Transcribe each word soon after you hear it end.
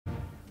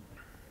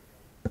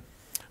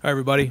Hi,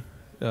 everybody.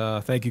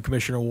 Thank you,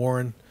 Commissioner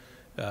Warren.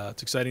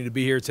 It's exciting to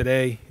be here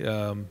today.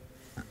 A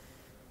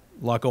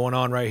lot going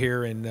on right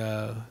here in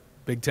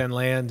Big Ten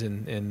land,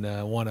 and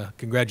want to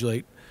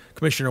congratulate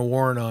Commissioner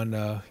Warren on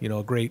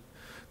a great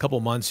couple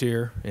months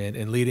here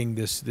and leading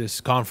this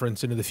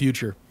conference into the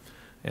future.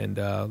 And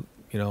a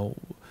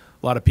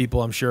lot of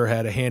people, I'm sure,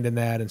 had a hand in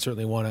that, and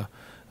certainly want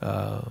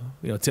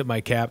to tip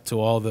my cap to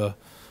all the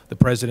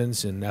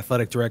presidents and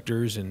athletic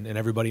directors and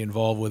everybody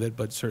involved with it,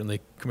 but certainly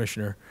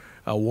Commissioner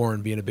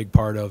Warren being a big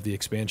part of the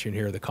expansion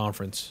here of the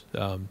conference.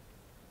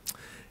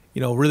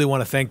 Really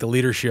want to thank the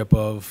leadership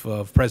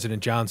of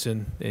President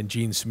Johnson and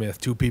Gene Smith,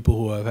 two people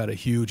who have had a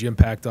huge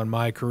impact on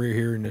my career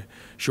here in a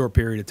short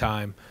period of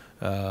time.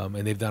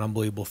 And they've done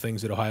unbelievable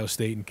things at Ohio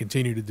State and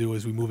continue to do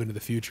as we move into the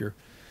future.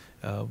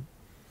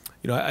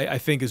 I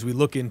think as we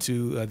look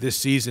into this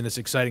season, it's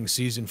an exciting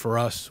season for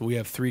us. We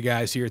have three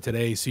guys here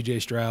today, C.J.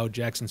 Stroud,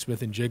 Jackson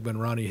Smith-Njigba,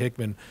 and Ronnie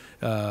Hickman,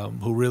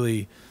 who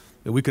really –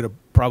 we could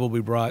have probably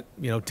brought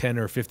 10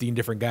 or 15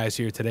 different guys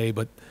here today,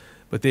 but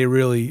they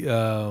really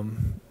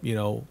and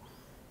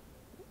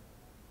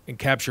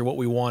capture what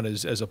we want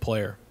as a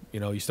player.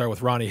 You start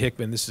with Ronnie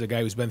Hickman. This is a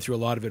guy who's been through a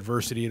lot of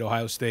adversity at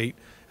Ohio State,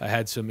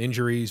 had some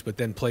injuries, but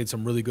then played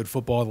some really good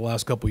football the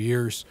last couple of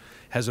years,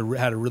 had a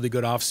really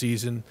good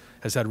offseason,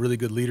 has had really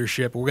good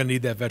leadership. We're going to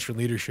need that veteran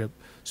leadership,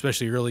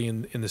 especially early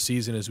in the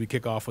season as we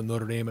kick off with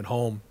Notre Dame at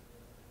home.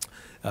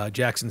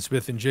 Jackson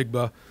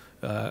Smith-Njigba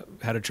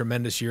had a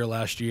tremendous year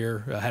last year,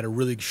 had a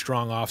really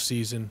strong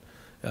offseason.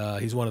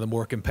 He's one of the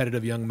more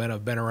competitive young men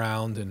I've been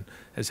around and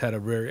has had a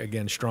very,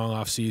 again, strong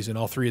offseason.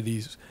 All three of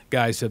these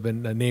guys have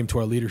been named to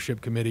our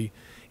leadership committee.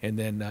 And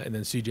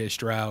then C.J.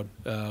 Stroud,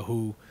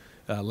 who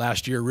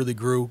last year really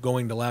grew.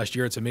 Going to last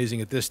year, it's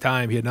amazing at this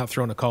time he had not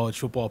thrown a college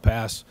football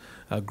pass,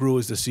 grew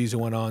as the season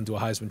went on to a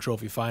Heisman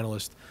Trophy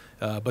finalist.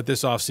 But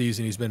this offseason,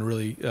 he's been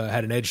really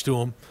had an edge to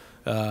him.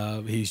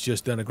 He's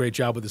just done a great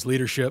job with his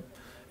leadership.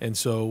 And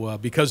so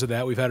because of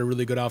that, we've had a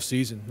really good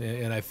offseason,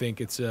 and I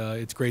think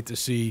it's great to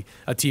see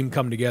a team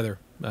come together.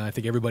 I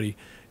think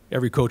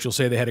every coach will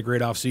say they had a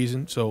great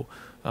offseason, so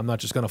I'm not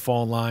just going to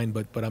fall in line,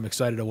 but I'm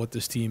excited about what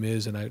this team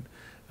is, and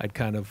I'd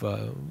kind of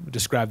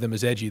describe them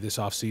as edgy this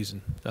offseason.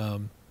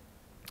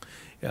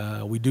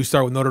 We do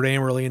start with Notre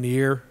Dame early in the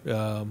year.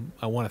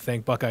 I want to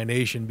thank Buckeye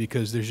Nation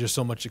because there's just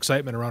so much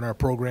excitement around our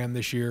program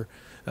this year.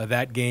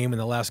 That game and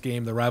the last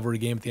game, the rivalry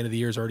game at the end of the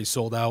year, is already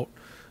sold out.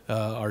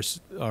 Our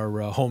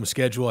home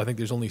schedule, I think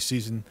there's only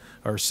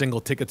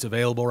single tickets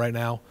available right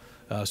now.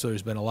 So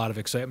there's been a lot of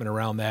excitement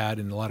around that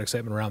and a lot of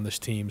excitement around this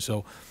team.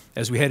 So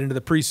as we head into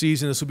the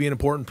preseason, this will be an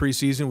important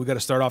preseason. We've got to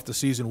start off the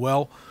season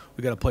well.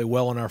 We've got to play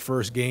well in our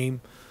first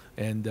game,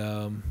 and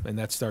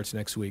that starts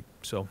next week.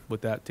 So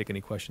with that, take any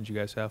questions you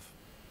guys have.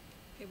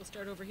 Okay, we'll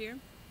start over here.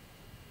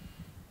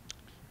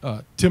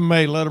 Tim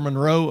May, Letterman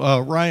Row.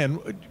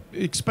 Ryan,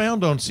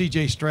 expound on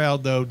C.J.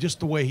 Stroud, though,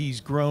 just the way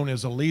he's grown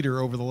as a leader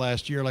over the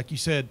last year. Like you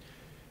said,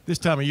 this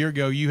time a year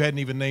ago, you hadn't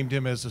even named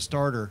him as a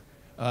starter.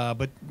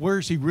 But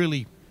where's he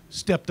really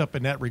stepped up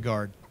in that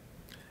regard?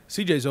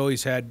 C.J.'s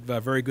always had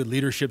very good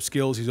leadership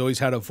skills. He's always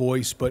had a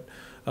voice. But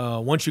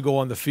once you go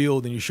on the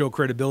field and you show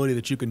credibility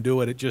that you can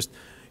do it,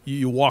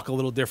 you walk a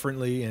little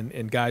differently,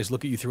 and guys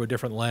look at you through a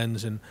different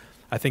lens. And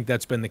I think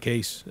that's been the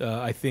case.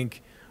 I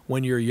think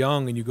when you're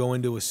young and you go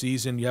into a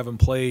season, you haven't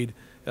played,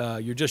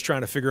 you're just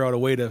trying to figure out a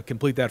way to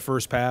complete that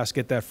first pass,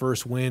 get that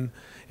first win,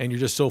 and you're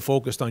just so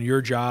focused on your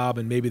job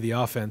and maybe the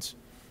offense.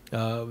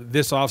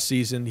 This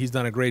offseason, he's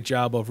done a great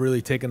job of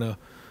really taking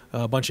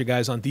a bunch of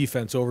guys on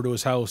defense over to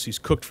his house. He's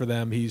cooked for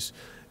them. He's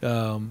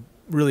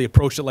really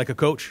approached it like a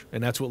coach,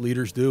 and that's what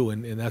leaders do,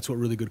 and that's what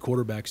really good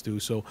quarterbacks do.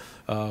 So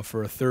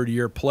for a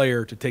third-year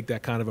player to take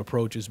that kind of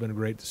approach has been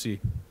great to see.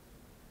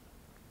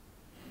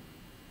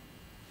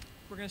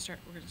 We're going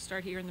to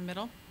start here in the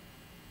middle.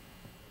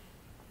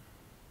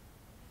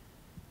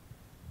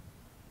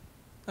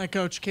 Hi,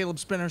 Coach. Caleb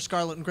Spinner,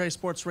 Scarlet and Gray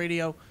Sports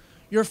Radio.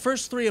 Your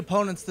first three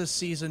opponents this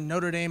season,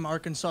 Notre Dame,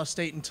 Arkansas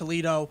State, and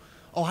Toledo,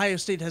 Ohio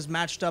State has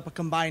matched up a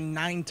combined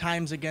 9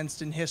 times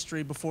against in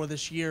history before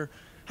this year.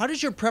 How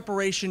does your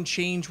preparation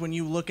change when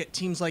you look at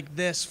teams like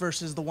this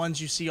versus the ones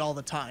you see all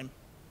the time?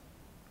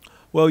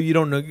 Well, you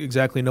don't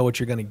exactly know what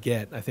you're going to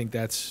get. I think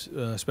that's,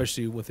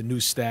 especially with a new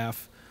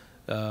staff,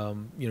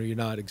 you're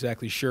not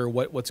exactly sure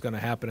what's going to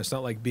happen. It's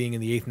not like being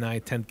in the 8th,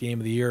 9th, 10th game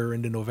of the year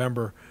into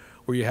November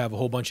where you have a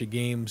whole bunch of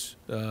games,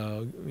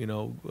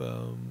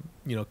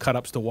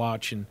 cut-ups to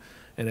watch and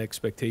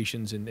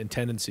expectations and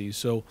tendencies.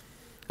 So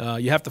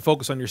you have to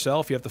focus on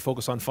yourself. You have to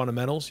focus on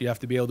fundamentals. You have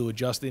to be able to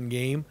adjust in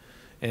game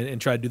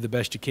and try to do the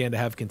best you can to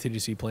have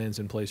contingency plans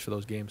in place for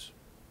those games.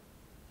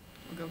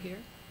 We'll go here.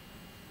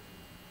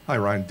 Hi,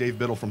 Ryan. Dave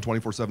Biddle from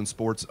 24/7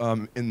 Sports.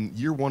 In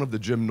year one of the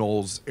Jim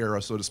Knowles era,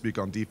 so to speak,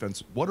 on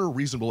defense, what are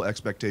reasonable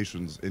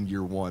expectations in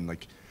year one?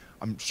 Like,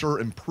 I'm sure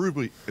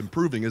improving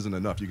isn't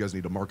enough. You guys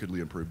need to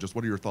markedly improve. Just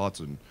what are your thoughts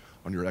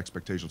on your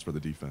expectations for the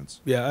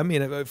defense? Yeah, I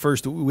mean,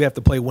 first we have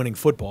to play winning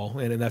football,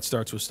 and that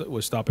starts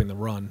with stopping the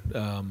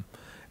run.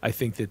 I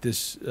think that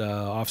this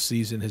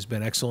offseason has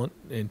been excellent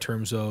in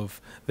terms of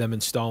them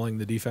installing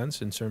the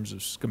defense, in terms of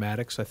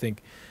schematics. I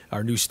think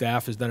our new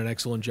staff has done an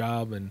excellent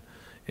job, and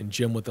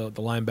Jim with the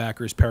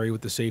linebackers, Perry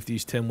with the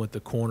safeties, Tim with the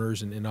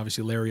corners, and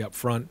obviously Larry up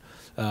front.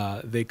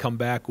 They come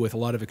back with a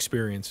lot of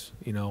experience,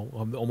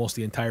 almost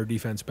the entire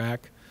defense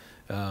back.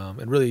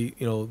 And really,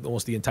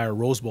 almost the entire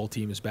Rose Bowl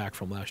team is back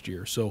from last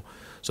year. So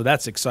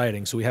that's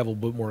exciting. So we have a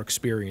little bit more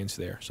experience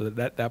there. So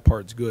that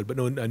part's good. But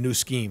a new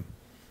scheme,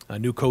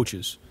 new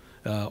coaches.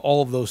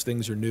 All of those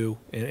things are new.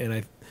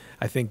 And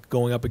I think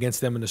going up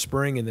against them in the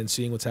spring and then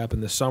seeing what's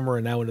happened this summer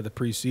and now into the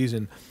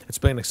preseason, it's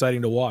been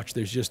exciting to watch.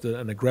 There's just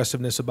an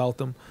aggressiveness about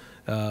them.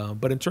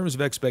 But in terms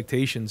of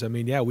expectations,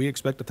 we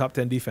expect a top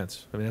 10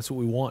 defense. That's what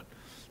we want.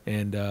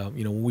 And,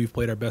 when we've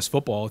played our best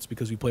football, it's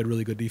because we played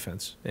really good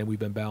defense and we've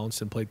been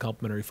balanced and played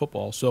complementary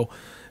football. So,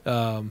 we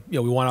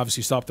want to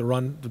obviously stop the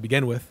run to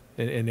begin with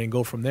and then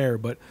go from there.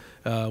 But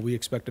we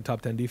expect a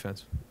top 10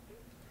 defense.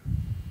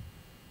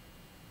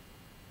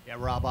 Yeah,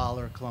 Rob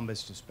Aller,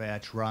 Columbus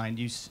Dispatch. Ryan,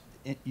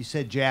 you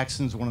said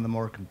Jackson's one of the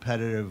more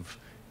competitive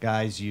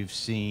guys you've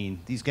seen.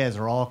 These guys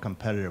are all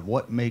competitive.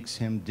 What makes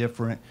him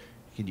different?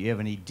 Can you have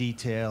any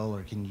detail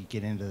or can you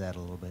get into that a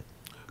little bit?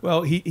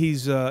 Well,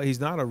 he's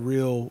not a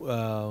real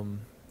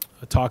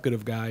a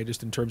talkative guy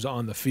just in terms of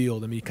on the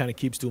field. He kind of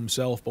keeps to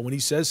himself. But when he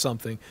says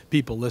something,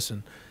 people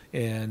listen.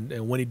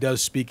 And when he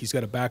does speak, he's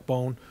got a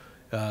backbone.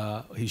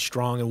 He's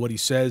strong in what he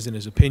says and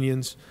his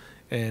opinions.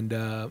 And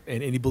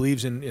he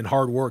believes in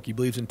hard work. He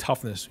believes in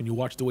toughness. When you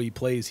watch the way he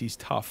plays, he's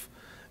tough.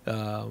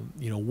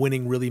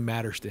 Winning really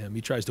matters to him. He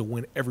tries to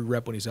win every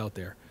rep when he's out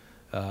there.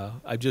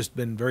 I've just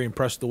been very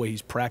impressed with the way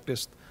he's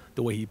practiced,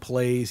 the way he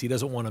plays. He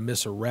doesn't want to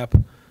miss a rep.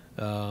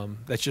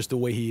 That's just the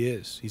way he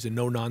is. He's a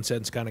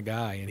no-nonsense kind of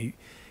guy, and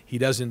he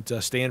doesn't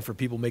stand for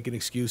people making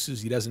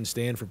excuses. He doesn't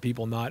stand for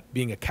people not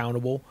being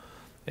accountable.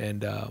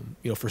 And,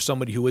 for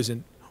somebody who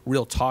isn't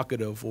real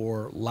talkative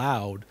or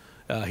loud,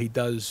 he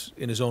does,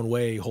 in his own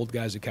way, hold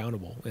guys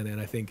accountable. And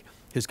I think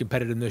his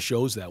competitiveness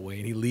shows that way,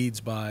 and he leads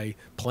by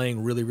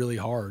playing really, really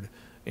hard.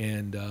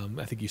 And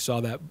I think you saw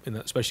that,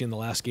 especially in the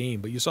last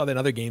game, but you saw that in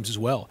other games as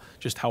well,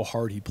 just how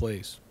hard he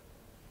plays.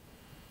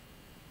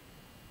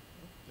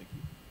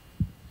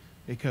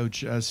 Hey,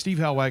 Coach. Steve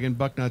Halwagon,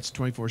 Bucknuts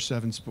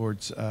 24/7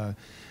 Sports. I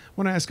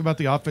want to ask about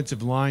the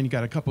offensive line. You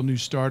got a couple new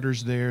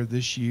starters there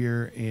this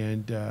year,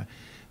 and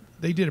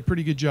they did a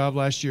pretty good job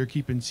last year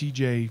keeping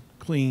CJ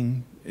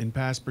clean in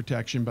pass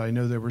protection, but I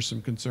know there were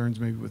some concerns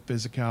maybe with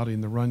physicality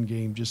in the run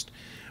game. Just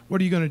what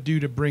are you going to do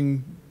to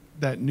bring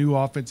that new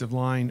offensive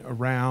line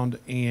around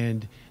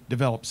and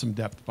develop some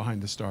depth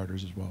behind the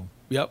starters as well?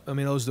 Yep,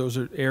 those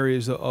are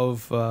areas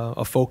of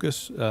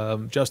focus.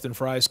 Justin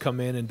Fry's come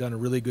in and done a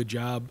really good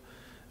job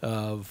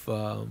of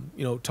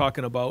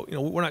talking about,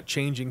 we're not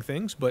changing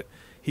things, but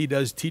he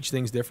does teach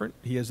things different.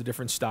 He has a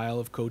different style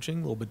of coaching,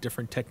 a little bit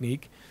different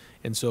technique,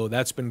 and so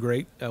that's been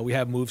great. We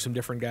have moved some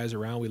different guys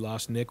around. We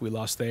lost Nick, we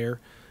lost Thayer,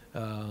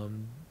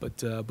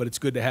 but it's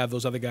good to have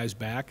those other guys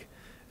back.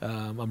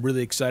 I'm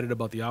really excited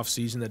about the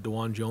offseason that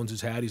DeJuan Jones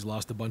has had. He's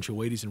lost a bunch of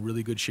weight. He's in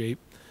really good shape.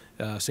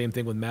 Same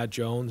thing with Matt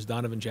Jones.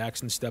 Donovan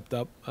Jackson stepped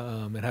up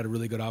and had a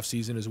really good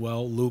offseason as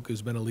well. Luke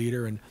has been a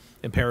leader,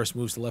 and Paris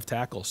moves to left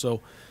tackle.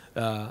 So,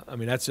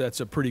 that's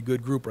a pretty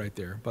good group right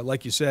there. But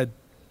like you said,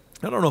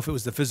 I don't know if it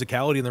was the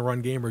physicality in the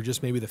run game or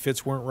just maybe the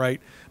fits weren't right.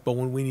 But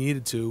when we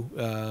needed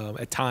to,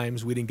 at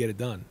times we didn't get it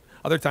done.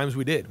 Other times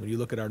we did. When you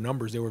look at our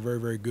numbers, they were very,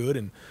 very good,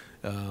 and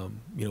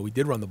we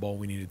did run the ball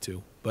when we needed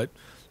to. But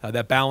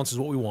that balance is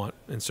what we want.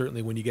 And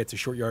certainly when you get to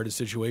short yardage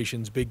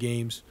situations, big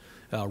games,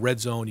 red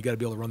zone, you got to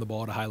be able to run the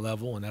ball at a high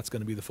level, and that's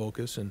going to be the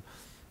focus. And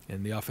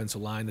the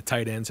offensive line, the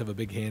tight ends have a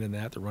big hand in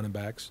that, the running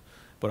backs,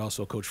 but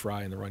also Coach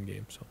Fry in the run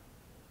game. So.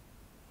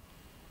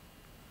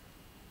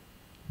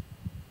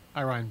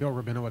 Hi, Ryan. Bill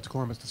Rabinowitz,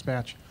 Columbus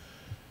Dispatch.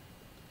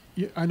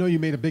 I know you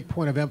made a big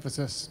point of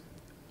emphasis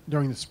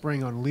during the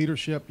spring on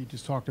leadership. You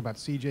just talked about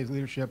CJ's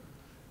leadership.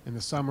 In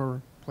the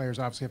summer, players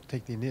obviously have to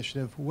take the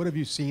initiative. What have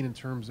you seen in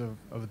terms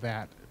of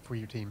that for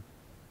your team?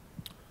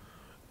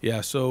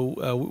 Yeah,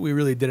 so we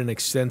really did an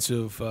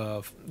extensive,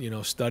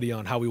 study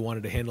on how we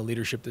wanted to handle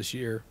leadership this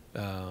year.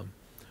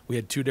 We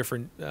had two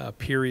different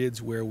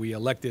periods where we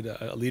elected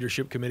a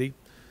leadership committee,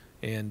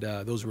 and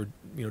those were,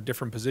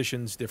 different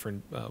positions,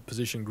 different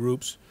position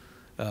groups,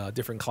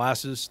 different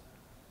classes.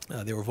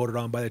 They were voted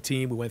on by the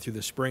team. We went through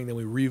the spring, then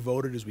we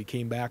re-voted as we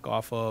came back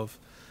off of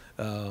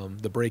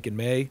the break in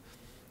May,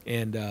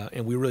 and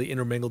we really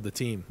intermingled the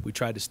team. We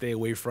tried to stay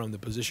away from the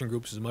position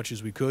groups as much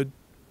as we could.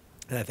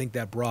 And I think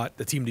that brought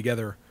the team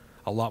together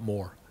a lot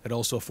more. It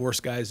also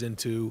forced guys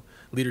into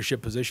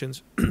leadership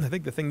positions. I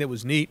think the thing that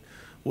was neat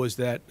was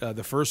that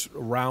the first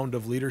round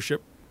of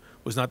leadership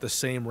was not the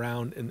same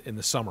round in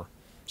the summer.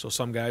 So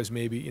some guys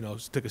maybe,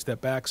 took a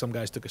step back, some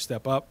guys took a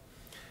step up.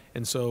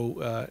 And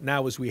so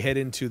now as we head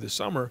into the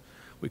summer,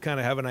 we kind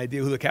of have an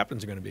idea who the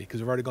captains are going to be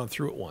because we've already gone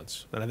through it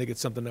once. And I think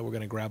it's something that we're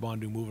going to grab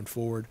onto moving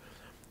forward.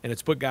 And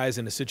it's put guys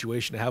in a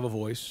situation to have a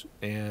voice.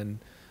 And,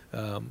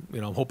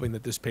 I'm hoping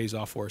that this pays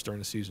off for us during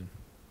the season.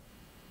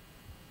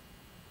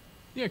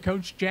 Yeah,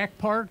 Coach Jack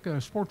Park,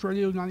 Sports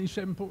Radio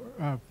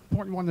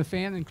 97.1 The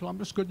Fan in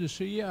Columbus. Good to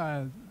see you.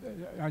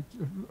 I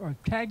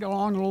tag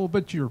along a little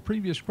bit to your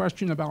previous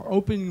question about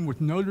opening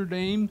with Notre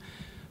Dame.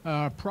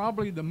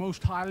 Probably the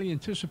most highly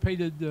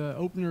anticipated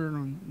opener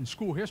in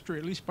school history,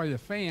 at least by the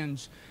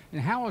fans. And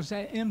how has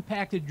that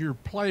impacted your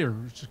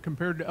players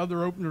compared to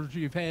other openers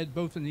you've had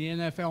both in the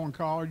NFL and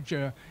college,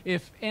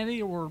 if any,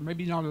 or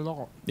maybe not at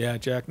all? Yeah,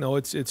 Jack, no,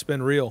 it's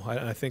been real.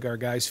 I think our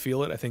guys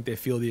feel it. I think they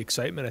feel the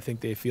excitement. I think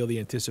they feel the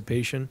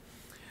anticipation.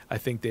 I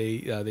think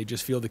they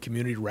just feel the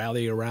community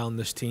rally around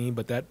this team.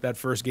 But that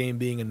first game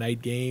being a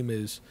night game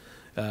is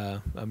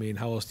I mean,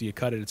 how else do you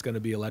cut it? It's going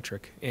to be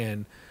electric.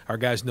 And our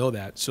guys know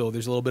that. So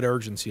there's a little bit of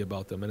urgency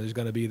about them. And there's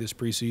going to be this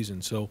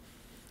preseason. So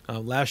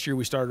last year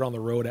we started on the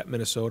road at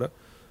Minnesota.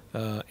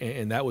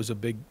 And that was a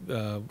big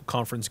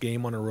conference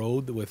game on the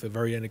road with a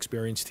very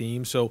inexperienced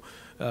team. So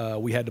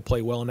we had to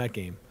play well in that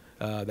game.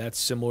 That's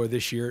similar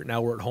this year.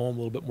 Now we're at home, a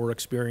little bit more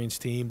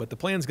experienced team. But the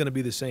plan's going to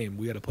be the same.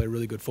 We got to play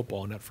really good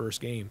football in that first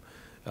game.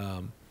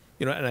 And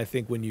I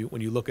think when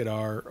you look at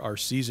our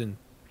season,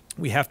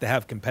 we have to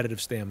have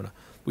competitive stamina.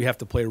 We have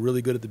to play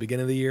really good at the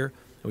beginning of the year,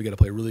 and we got to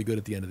play really good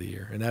at the end of the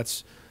year. And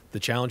that's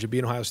the challenge of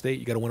being Ohio State.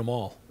 You got to win them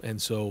all.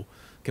 And so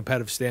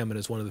competitive stamina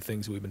is one of the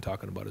things that we've been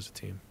talking about as a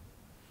team.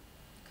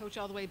 Coach,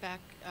 all the way back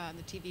on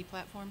the TV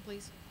platform,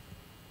 please.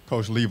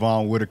 Coach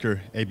Levon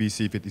Whitaker,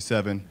 ABC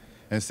 57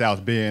 in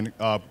South Bend.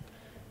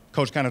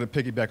 Coach, kind of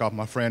to piggyback off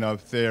my friend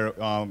up there,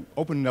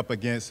 opening up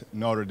against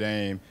Notre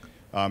Dame,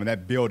 and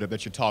that build-up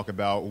that you talk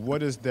about,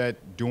 what is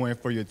that doing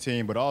for your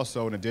team? But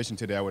also, in addition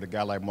to that, with a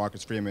guy like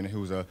Marcus Freeman,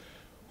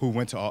 who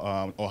went to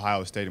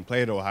Ohio State and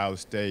played at Ohio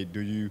State,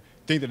 do you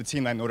think that a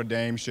team like Notre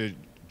Dame should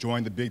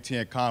join the Big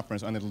Ten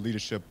Conference under the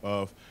leadership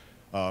of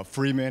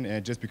Freeman,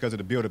 and just because of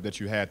the build-up that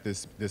you had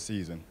this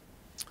season?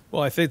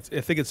 Well, I think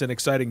it's an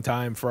exciting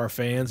time for our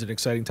fans, an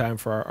exciting time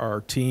for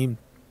our team.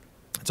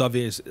 It's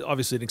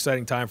obviously an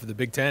exciting time for the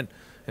Big Ten,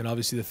 and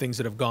obviously the things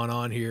that have gone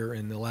on here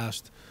in the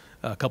last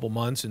couple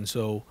months. And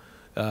so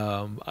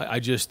I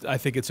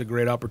think it's a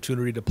great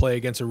opportunity to play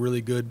against a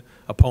really good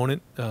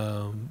opponent.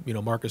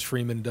 Marcus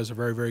Freeman does a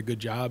very, very good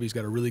job. He's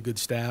got a really good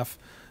staff.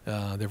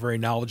 They're very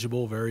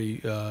knowledgeable,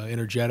 very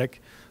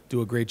energetic,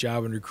 do a great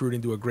job in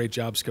recruiting, do a great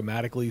job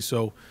schematically.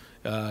 So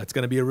it's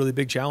going to be a really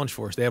big challenge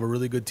for us. They have a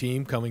really good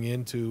team coming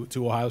into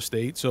Ohio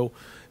State. So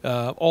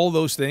all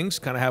those things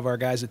kind of have our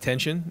guys'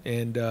 attention.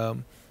 And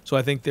so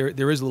I think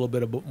there is a little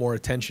bit of more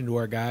attention to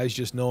our guys,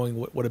 just knowing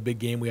what a big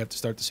game we have to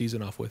start the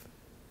season off with.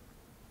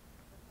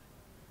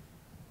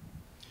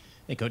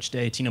 Hey, Coach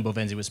Day. Tino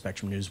Bovenzi with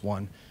Spectrum News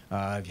 1.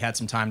 You've had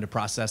some time to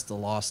process the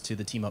loss to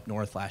the team up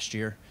north last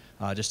year.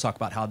 Just talk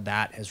about how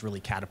that has really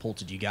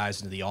catapulted you guys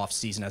into the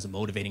offseason as a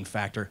motivating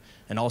factor,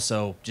 and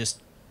also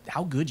just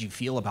how good you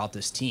feel about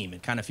this team.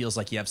 It kind of feels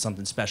like you have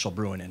something special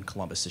brewing in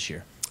Columbus this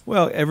year.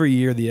 Well, every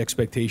year the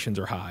expectations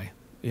are high,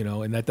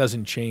 and that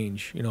doesn't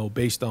change,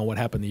 based on what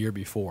happened the year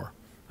before.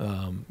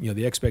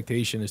 The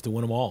expectation is to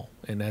win them all,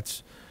 and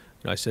that's –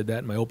 I said that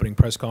in my opening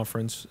press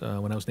conference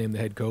when I was named the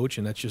head coach,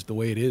 and that's just the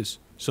way it is.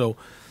 So,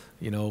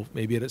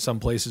 maybe at some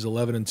places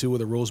 11-2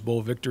 with a Rose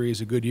Bowl victory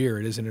is a good year.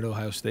 It isn't at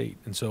Ohio State.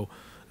 And so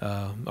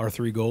our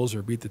three goals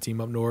are beat the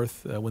team up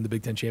north, win the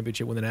Big Ten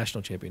championship, win the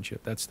national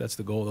championship. That's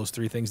the goal. Those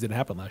three things didn't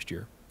happen last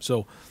year.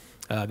 So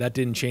that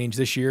didn't change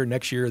this year,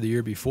 next year, or the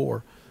year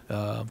before.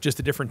 Just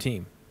a different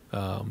team,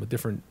 a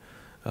different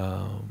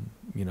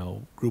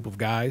group of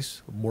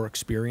guys, more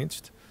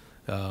experienced.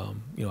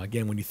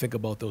 Again, when you think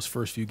about those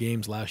first few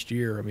games last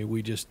year, I mean,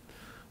 we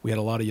had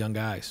a lot of young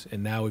guys,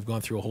 and now we've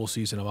gone through a whole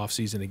season of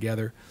off-season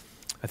together.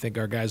 I think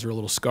our guys are a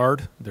little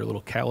scarred. They're a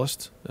little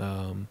calloused.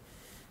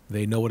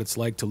 They know what it's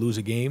like to lose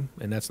a game,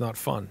 and that's not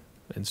fun.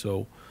 And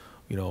so,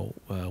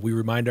 we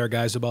remind our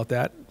guys about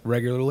that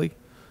regularly,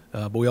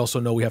 but we also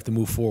know we have to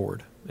move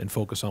forward and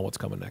focus on what's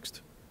coming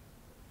next.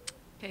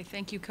 Okay,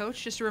 thank you,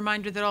 Coach. Just a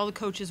reminder that all the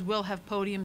coaches will have podiums